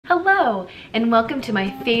Hello, and welcome to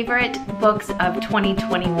my favorite books of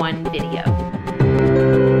 2021 video.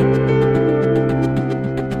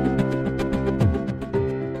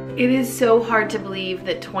 It is so hard to believe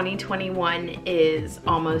that 2021 is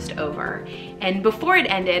almost over. And before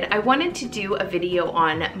it ended, I wanted to do a video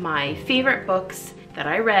on my favorite books that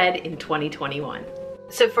I read in 2021.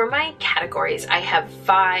 So for my categories, I have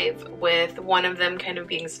 5, with one of them kind of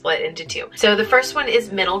being split into 2. So the first one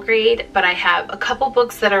is middle grade, but I have a couple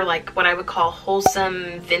books that are like what I would call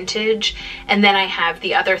wholesome vintage, and then I have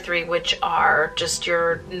the other 3 which are just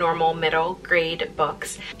your normal middle grade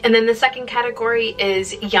books. And then the second category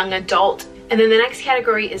is young adult, and then the next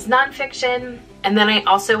category is nonfiction. And then I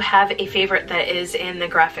also have a favorite that is in the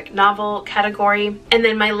graphic novel category. And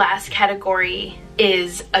then my last category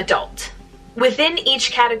is adult. Within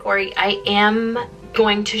each category, I am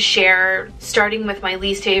going to share, starting with my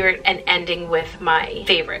least favorite and ending with my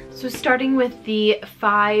favorite. So starting with the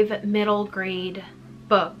 5 middle grade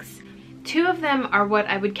books, 2 of them are what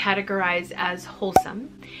I would categorize as wholesome.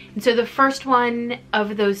 And so the first one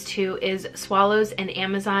of those 2 is Swallows and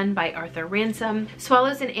Amazon by Arthur Ransom.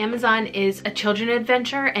 Swallows and Amazon is a children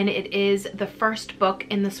adventure, and it is the first book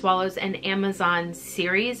in the Swallows and Amazon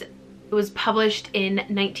series. It was published in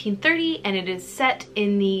 1930, and it is set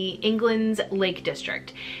in the England's Lake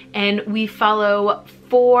District. And we follow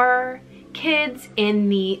 4 kids in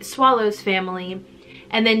the Swallows family,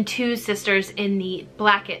 and then 2 sisters in the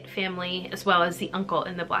Blackett family, as well as the uncle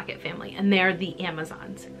in the Blackett family, and they're the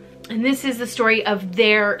Amazons. And this is the story of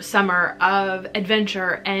their summer of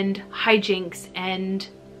adventure and hijinks, and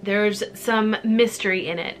there's some mystery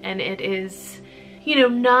in it, and it is, you know,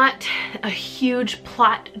 not a huge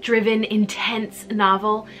plot-driven, intense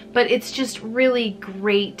novel, but it's just really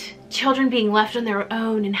great. Children being left on their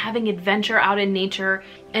own and having adventure out in nature,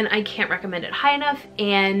 and I can't recommend it high enough.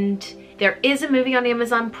 And there is a movie on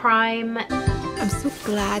Amazon Prime. I'm so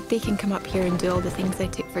glad they can come up here and do all the things I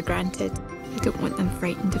took for granted. I don't want them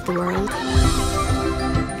frightened of the world.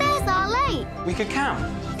 There's our lake. We could camp.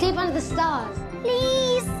 Sleep under the stars.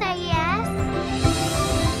 Please say yes.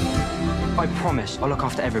 I promise I'll look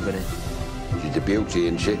after everybody. She's the beauty,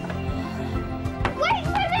 isn't she? Wait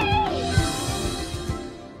for me!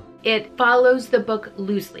 It follows the book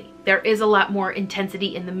loosely. There is a lot more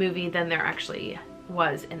intensity in the movie than there actually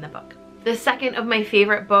was in the book. The second of my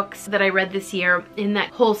favorite books that I read this year in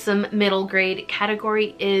that wholesome middle grade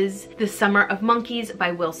category is The Summer of Monkeys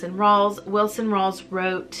by Wilson Rawls. Wilson Rawls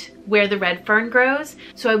wrote Where the Red Fern Grows.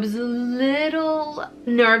 So I was a little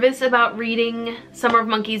nervous about reading Summer of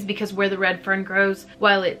Monkeys because Where the Red Fern Grows,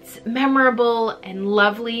 while it's memorable and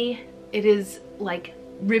lovely, it is like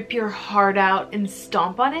rip your heart out and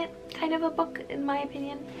stomp on it kind of a book, in my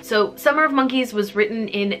opinion. So Summer of Monkeys was written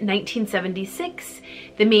in 1976.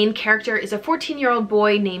 The main character is a 14-year-old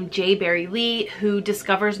boy named J. Barry Lee who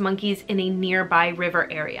discovers monkeys in a nearby river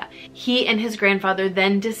area. He and his grandfather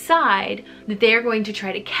then decide that they are going to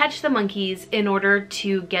try to catch the monkeys in order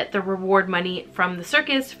to get the reward money from the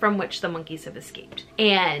circus from which the monkeys have escaped.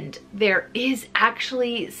 And there is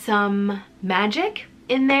actually some magic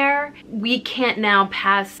in there. We can't now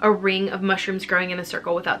pass a ring of mushrooms growing in a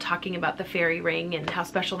circle without talking about the fairy ring and how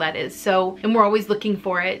special that is. So, and we're always looking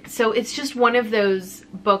for it. So it's just one of those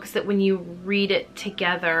books that when you read it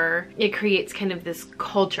together, it creates kind of this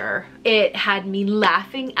culture. It had me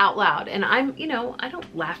laughing out loud, and I'm, you know, I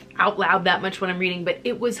don't laugh out loud that much when I'm reading, but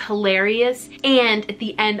it was hilarious. And at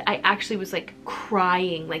the end, I actually was like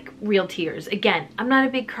crying, like real tears. Again, I'm not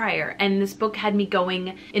a big crier, and this book had me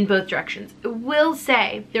going in both directions. I will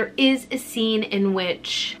say there is a scene in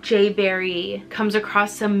which Jay Barry comes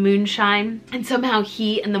across some moonshine, and somehow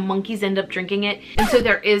he and the monkeys end up drinking it. And so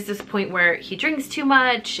there is this point where he drinks too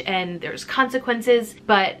much and there's consequences,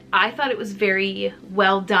 but I thought it was very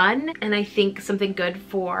well done, and I think something good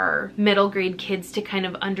for middle grade kids to kind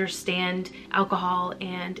of understand alcohol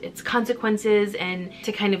and its consequences and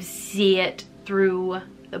to kind of see it through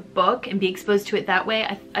the book and be exposed to it that way.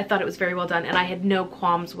 I thought it was very well done, and I had no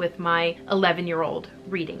qualms with my 11-year-old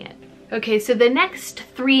reading it. Okay, so the next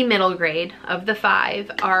 3 middle grade of the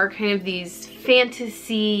 5 are kind of these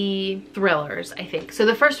fantasy thrillers, I think. So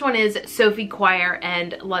the first one is Sophie Quire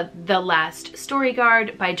and The Last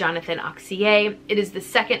Storyguard by Jonathan Auxier. It is the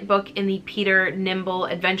second book in the Peter Nimble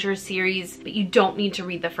adventure series, but you don't need to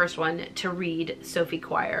read the first one to read Sophie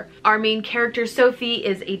Quire. Our main character, Sophie,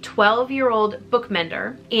 is a 12-year-old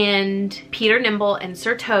bookmender, and Peter Nimble and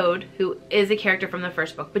Sir Toad, who is a character from the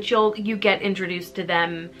first book, but you get introduced to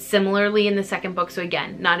them similarly in the second book, so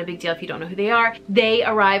again, not a big deal if you don't know who they are. They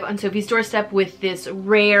arrive on Sophie's doorstep with this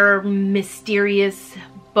rare, mysterious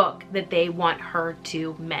book that they want her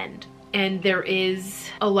to mend. and there is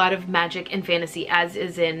a lot of magic and fantasy, as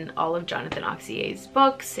is in all of Jonathan Auxier's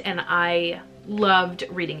books, and I loved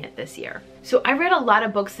reading it this year. So I read a lot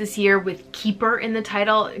of books this year with Keeper in the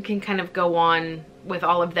title. It can kind of go on with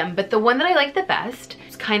all of them, but the one that I like the best,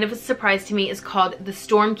 it's kind of a surprise to me, is called The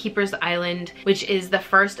Stormkeeper's Island, which is the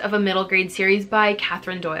first of a middle grade series by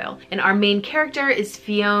Catherine Doyle. And our main character is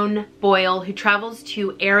Fionn Boyle, who travels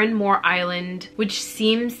to Erinmore Island, which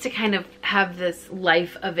seems to kind of have this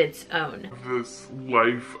life of its own.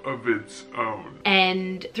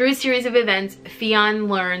 And through a series of events, Fionn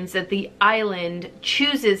learns that the island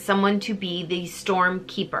chooses someone to be the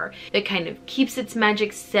Stormkeeper that kind of keeps its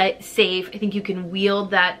magic safe. I think you can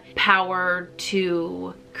wield that power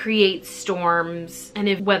to create storms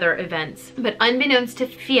and weather events. But unbeknownst to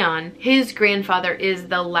Fionn, his grandfather is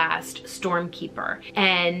the last Stormkeeper,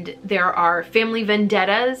 and there are family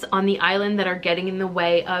vendettas on the island that are getting in the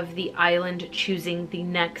way of the island choosing the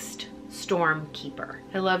next Stormkeeper.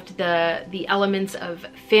 I loved the elements of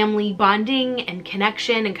family bonding and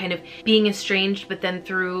connection and kind of being estranged, but then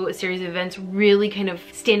through a series of events really kind of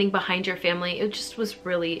standing behind your family. It just was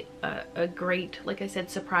really a great, like I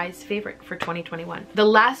said, surprise favorite for 2021. The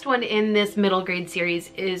last one in this middle grade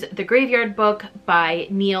series is The Graveyard Book by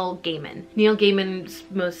Neil Gaiman. Neil Gaiman's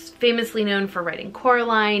most famously known for writing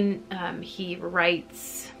Coraline. He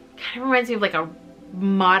writes, kind of reminds me of like a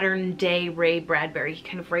modern day Ray Bradbury. He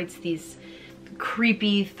kind of writes these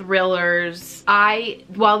creepy thrillers.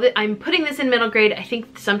 While I'm putting this in middle grade, I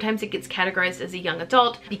think sometimes it gets categorized as a young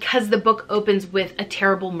adult because the book opens with a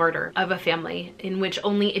terrible murder of a family in which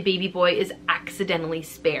only a baby boy is accidentally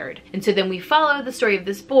spared. And so then we follow the story of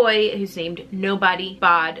this boy who's named Nobody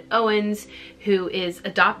Bod Owens, who is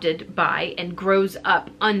adopted by and grows up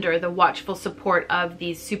under the watchful support of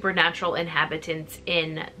these supernatural inhabitants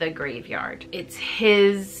in the graveyard. It's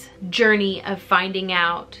his journey of finding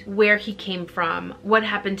out where he came from, what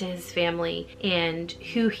happened to his family, and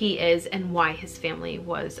who he is and why his family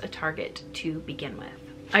was a target to begin with.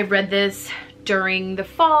 I read this during the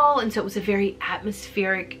fall, and so it was a very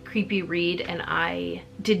atmospheric, creepy read, and I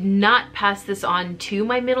did not pass this on to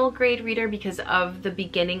my middle grade reader because of the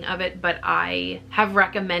beginning of it, but I have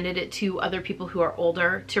recommended it to other people who are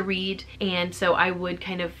older to read, and so I would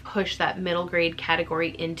kind of push that middle grade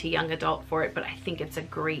category into young adult for it, but I think it's a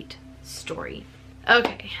great story.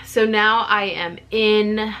 Okay, so now I am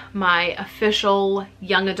in my official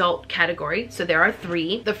young adult category. So there are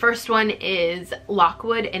 3. The first one is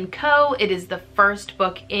Lockwood & Co. It is the first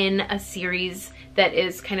book in a series that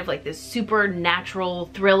is kind of like this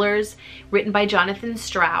supernatural thrillers written by Jonathan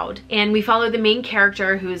Stroud. And we follow the main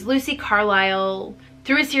character, who is Lucy Carlisle.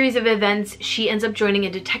 Through a series of events, she ends up joining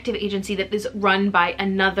a detective agency that is run by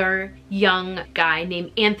another young guy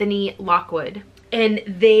named Anthony Lockwood, and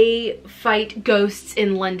they fight ghosts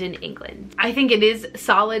in London, England. I think it is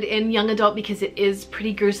solid in young adult because it is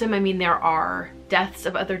pretty gruesome. I mean, there are deaths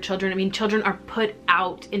of other children. I mean, children are put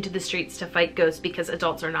out into the streets to fight ghosts because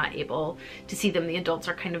adults are not able to see them. The adults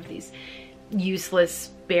are kind of these useless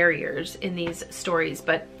barriers in these stories,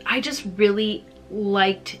 but I just really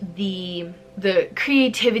liked the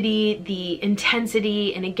creativity, the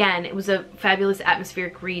intensity, and again, it was a fabulous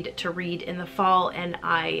atmospheric read to read in the fall, and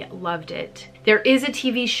I loved it. There is a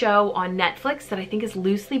TV show on Netflix that I think is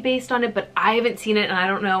loosely based on it, but I haven't seen it, and I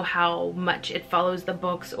don't know how much it follows the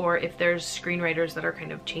books or if there's screenwriters that are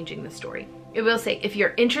kind of changing the story. I will say, if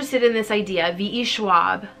you're interested in this idea, V.E.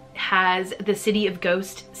 Schwab has the City of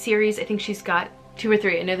Ghost series. I think she's got 2 or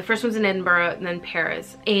 3. I know the first one's in Edinburgh and then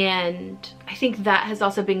Paris. And I think that has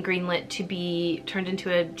also been greenlit to be turned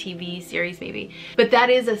into a TV series maybe. But that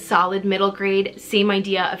is a solid middle grade, same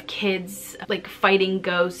idea of kids like fighting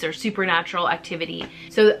ghosts or supernatural activity.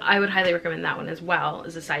 So I would highly recommend that one as well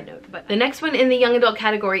as a side note. But the next one in the young adult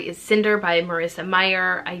category is Cinder by Marissa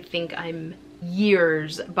Meyer. I think I'm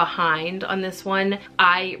years behind on this one.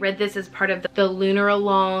 I read this as part of the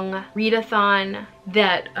Lunaralong readathon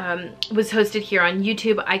that was hosted here on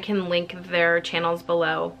YouTube. I can link their channels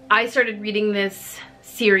below. I started reading this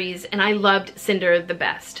series and I loved Cinder the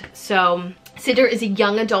best. So Cinder is a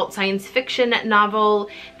young adult science fiction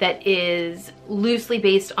novel that is loosely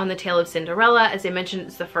based on the tale of Cinderella. As I mentioned,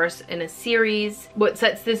 it's the first in a series. What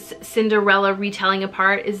sets this Cinderella retelling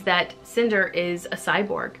apart is that Cinder is a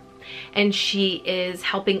cyborg, and she is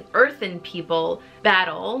helping earthen people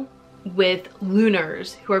battle with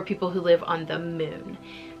lunars, who are people who live on the moon.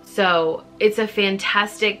 So it's a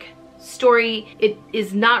fantastic story. It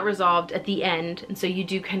is not resolved at the end, and so you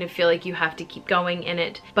do kind of feel like you have to keep going in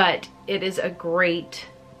it, but it is a great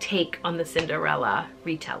take on the Cinderella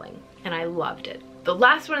retelling, and I loved it. The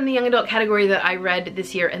last one in the young adult category that I read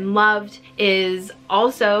this year and loved is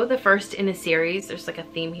also the first in a series. There's like a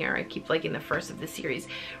theme here. I keep liking the first of the series.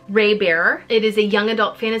 Ray Bear. It is a young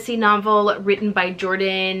adult fantasy novel written by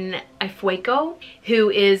Jordan Ifueko,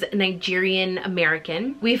 who is Nigerian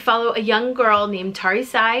American. We follow a young girl named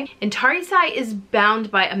Tarisai, and Tarisai is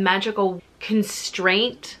bound by a magical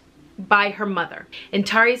constraint by her mother, and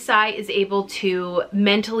Tarisai is able to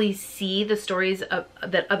mentally see the stories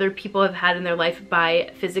that other people have had in their life by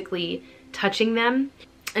physically touching them.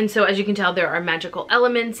 And so, as you can tell, there are magical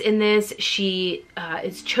elements in this. She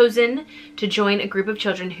is chosen to join a group of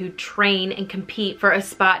children who train and compete for a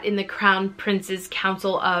spot in the Crown Prince's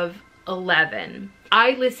Council of 11.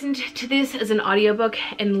 I listened to this as an audiobook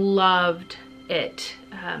and loved it.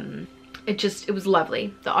 It was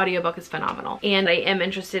lovely. The audiobook is phenomenal. And I am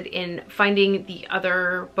interested in finding the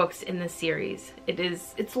other books in the series.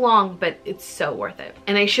 It's long, but it's so worth it.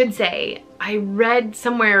 And I should say, I read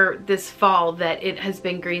somewhere this fall that it has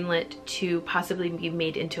been greenlit to possibly be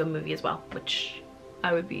made into a movie as well, which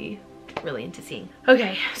I would be really into seeing.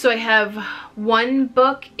 Okay, so I have one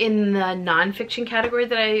book in the nonfiction category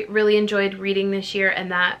that I really enjoyed reading this year,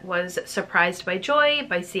 and that was Surprised by Joy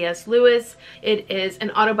by C.S. Lewis. It is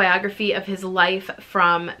an autobiography of his life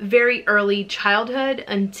from very early childhood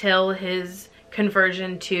until his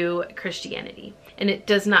conversion to Christianity. And it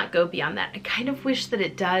does not go beyond that. I kind of wish that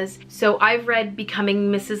it does. So I've read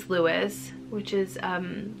Becoming Mrs. Lewis, which is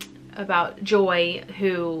about Joy,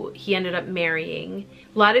 who he ended up marrying.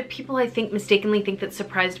 A lot of people, I think, mistakenly think that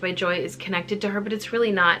Surprised by Joy is connected to her, but it's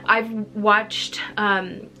really not. I've watched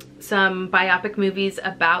some biopic movies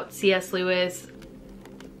about C.S. Lewis.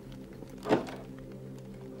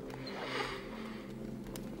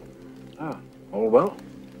 Ah, all well?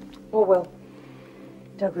 Oh, well.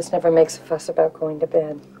 Douglas never makes a fuss about going to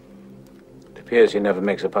bed. It appears he never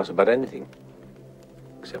makes a fuss about anything.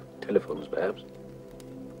 Except telephones, perhaps.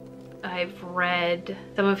 I've read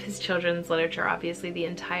some of his children's literature, obviously the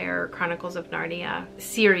entire Chronicles of Narnia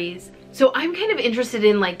series. So I'm kind of interested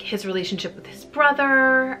in like his relationship with his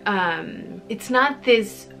brother. It's not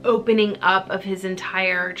this opening up of his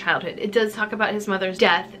entire childhood. It does talk about his mother's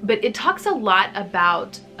death, but it talks a lot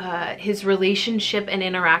about his relationship and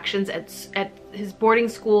interactions at his boarding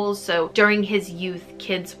schools. So during his youth,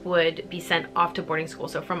 kids would be sent off to boarding school,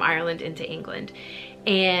 so from Ireland into England.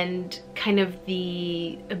 And kind of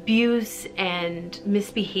the abuse and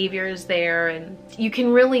misbehaviors there, and you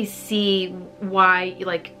can really see why,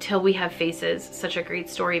 like, Till We Have Faces, such a great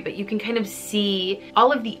story, but you can kind of see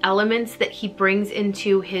all of the elements that he brings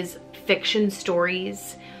into his fiction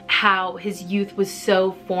stories, how his youth was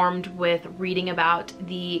so formed with reading about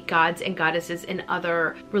the gods and goddesses in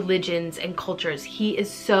other religions and cultures. He is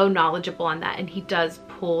so knowledgeable on that, and he does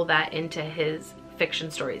pull that into his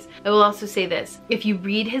fiction stories. I will also say this, if you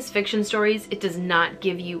read his fiction stories, it does not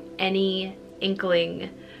give you any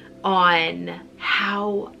inkling on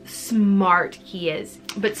how smart he is.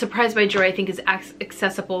 But Surprised by Joy, I think, is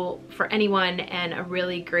accessible for anyone and a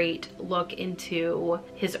really great look into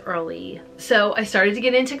his early. So I started to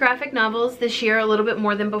get into graphic novels this year a little bit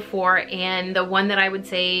more than before, and the one that I would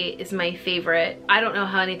say is my favorite, I don't know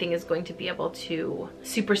how anything is going to be able to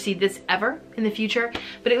supersede this ever in the future,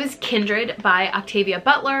 but it was Kindred by Octavia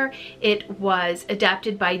Butler. It was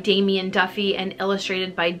adapted by Damian Duffy and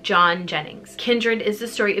illustrated by John Jennings. Kindred is the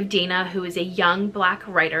story of Dana, who is a young Black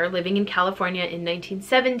writer living in California in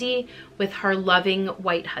 1970 with her loving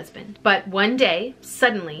white husband. But one day,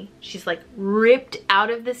 suddenly, she's like ripped out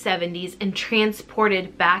of the 70s and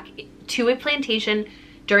transported back to a plantation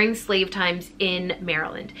during slave times in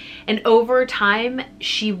Maryland. And over time,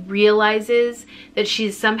 she realizes that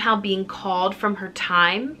she's somehow being called from her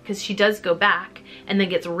time, because she does go back and then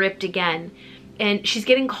gets ripped again. And she's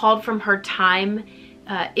getting called from her time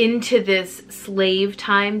into this slave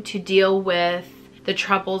time to deal with the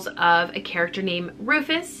troubles of a character named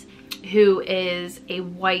Rufus, who is a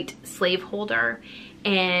white slaveholder,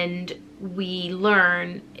 and we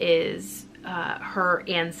learn is her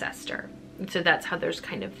ancestor. And so that's how there's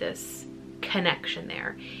kind of this connection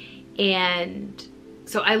there. And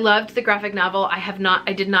so I loved the graphic novel.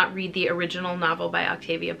 I did not read the original novel by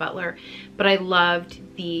Octavia Butler, but I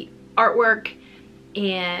loved the artwork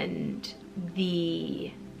and the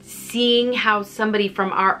seeing how somebody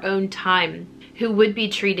from our own time, who would be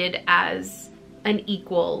treated as an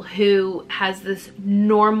equal, who has this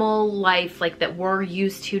normal life like that we're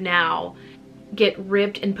used to now, get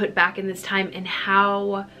ripped and put back in this time, and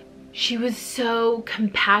how she was so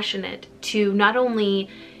compassionate to not only,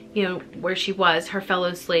 you know, where she was, her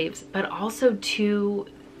fellow slaves, but also to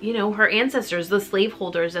you know, her ancestors, the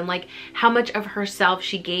slaveholders, and like how much of herself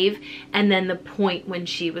she gave, and then the point when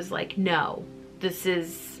she was like, no, this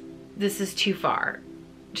is too far.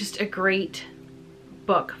 Just a great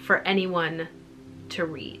book for anyone to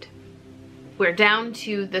read. We're down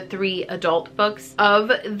to the 3 adult books. Of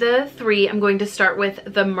the 3, I'm going to start with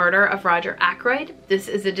The Murder of Roger Ackroyd. This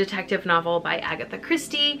is a detective novel by Agatha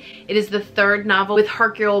Christie. It is the 3rd novel with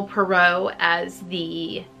Hercule Poirot as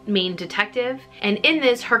the main detective. And in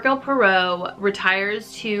this, Hercule Poirot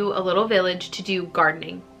retires to a little village to do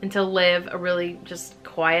gardening and to live a really just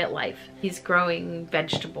quiet life. He's growing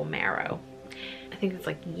vegetable marrow. I think it's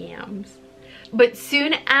like yams. But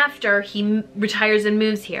soon after he retires and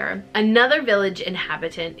moves here, another village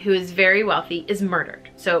inhabitant who is very wealthy is murdered.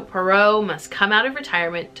 So Poirot must come out of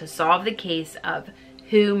retirement to solve the case of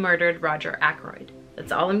who murdered Roger Ackroyd.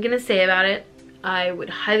 That's all I'm gonna say about it. I would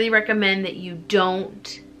highly recommend that you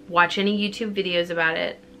don't watch any YouTube videos about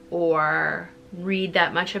it or read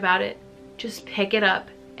that much about it. Just pick it up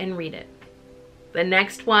and read it. The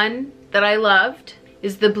next one that I loved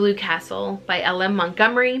is The Blue Castle by L.M.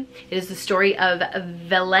 Montgomery. It is the story of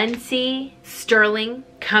Valency Sterling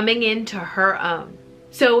coming into her own.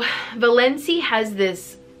 So Valency has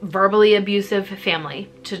this verbally abusive family,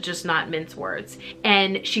 to just not mince words,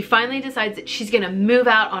 and she finally decides that she's gonna move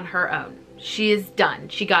out on her own. She is done.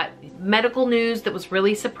 She got medical news that was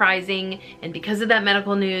really surprising, and because of that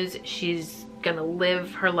medical news, she's gonna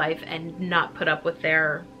live her life and not put up with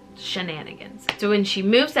their shenanigans. So when she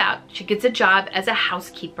moves out, she gets a job as a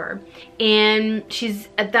housekeeper, and she's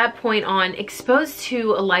at that point on exposed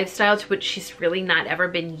to a lifestyle to which she's really not ever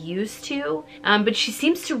been used to, but she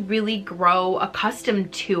seems to really grow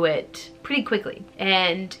accustomed to it pretty quickly.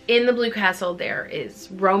 And in The Blue Castle, there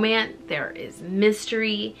is romance, there is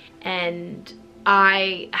mystery, and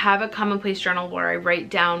I have a commonplace journal where I write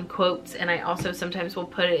down quotes, and I also sometimes will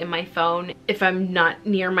put it in my phone if I'm not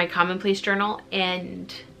near my commonplace journal,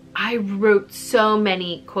 and I wrote so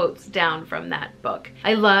many quotes down from that book.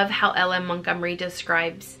 I love how L.M. Montgomery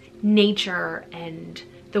describes nature and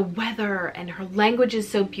the weather, and her language is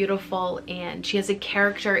so beautiful, and she has a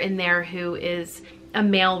character in there who is a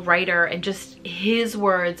male writer, and just his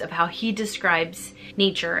words of how he describes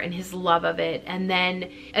nature and his love of it. And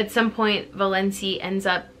then at some point, Valency ends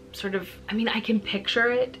up sort of, I mean, I can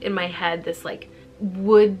picture it in my head, this like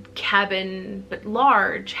wood cabin, but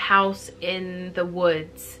large house in the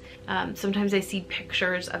woods. Sometimes I see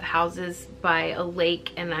pictures of houses by a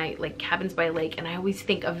lake, and I like cabins by a lake, and I always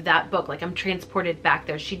think of that book, like I'm transported back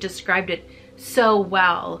there. She described it so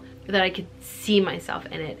well that I could see myself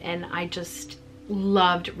in it, and I just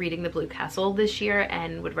loved reading The Blue Castle this year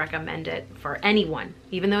and would recommend it for anyone.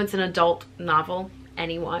 Even though it's an adult novel,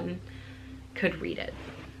 anyone could read it.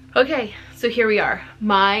 Okay, so here we are.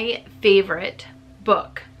 My favorite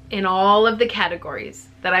book in all of the categories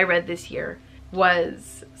that I read this year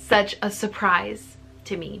was such a surprise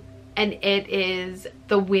to me, and it is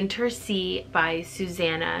The Winter Sea by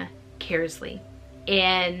Susanna Kearsley.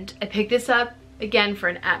 And I picked this up again for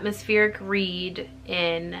an atmospheric read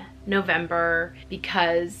in November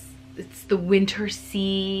because it's the winter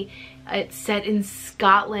sea. It's set in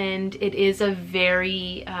Scotland. It is a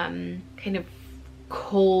very kind of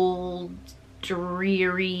cold,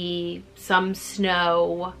 dreary, some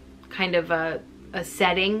snow kind of a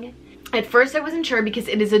setting. At first I wasn't sure because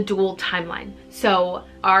it is a dual timeline. So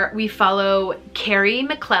we follow Carrie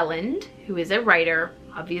McClelland, who is a writer,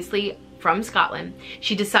 obviously from Scotland.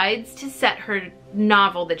 She decides to set her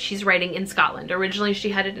novel that she's writing in Scotland. Originally she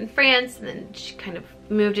had it in France, and then she kind of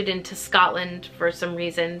moved it into Scotland for some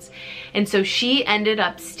reasons. And so she ended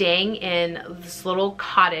up staying in this little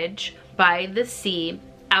cottage by the sea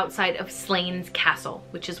outside of Slane's Castle,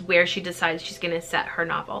 which is where she decides she's gonna set her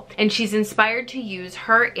novel. And she's inspired to use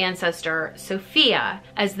her ancestor, Sophia,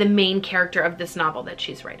 as the main character of this novel that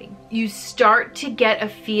she's writing. You start to get a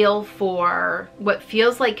feel for what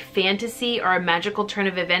feels like fantasy or a magical turn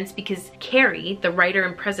of events because Carrie, the writer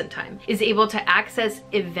in present time, is able to access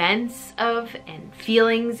events of and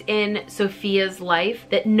feelings in Sophia's life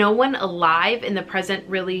that no one alive in the present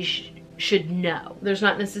really should know. There's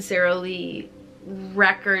not necessarily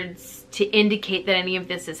records to indicate that any of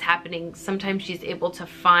this is happening. Sometimes she's able to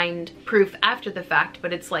find proof after the fact,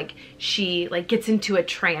 but it's like she like gets into a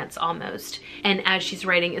trance almost, and as she's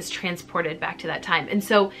writing is transported back to that time. And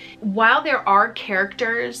so while there are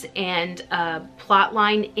characters and a plot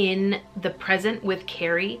line in the present with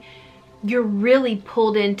Carrie, you're really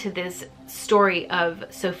pulled into this story of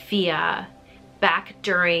Sophia back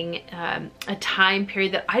during a time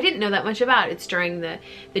period that I didn't know that much about. It's during the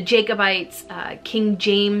Jacobites, King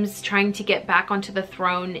James trying to get back onto the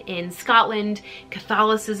throne in Scotland,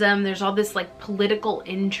 Catholicism. There's all this like political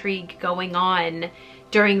intrigue going on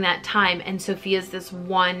during that time, and Sophia's this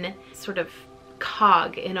one sort of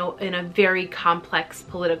cog in a very complex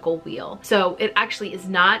political wheel. So it actually is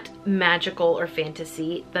not magical or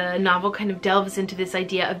fantasy. The novel kind of delves into this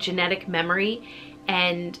idea of genetic memory,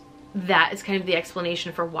 and that is kind of the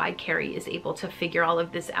explanation for why Carrie is able to figure all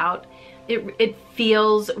of this out. It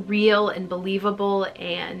feels real and believable,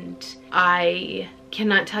 and I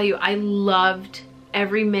cannot tell you, I loved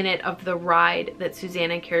every minute of the ride that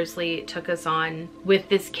Susanna Kersley took us on with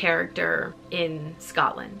this character in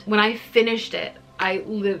Scotland. When I finished it, I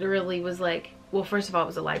literally was like, well, first of all, it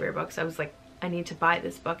was a library book, so I was like, I need to buy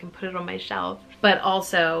this book and put it on my shelf. But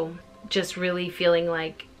also just really feeling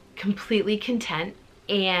like completely content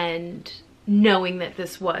and knowing that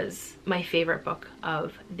this was my favorite book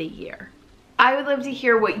of the year. I would love to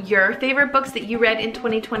hear what your favorite books that you read in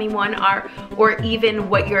 2021 are, or even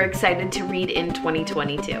what you're excited to read in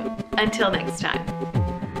 2022. Until next time.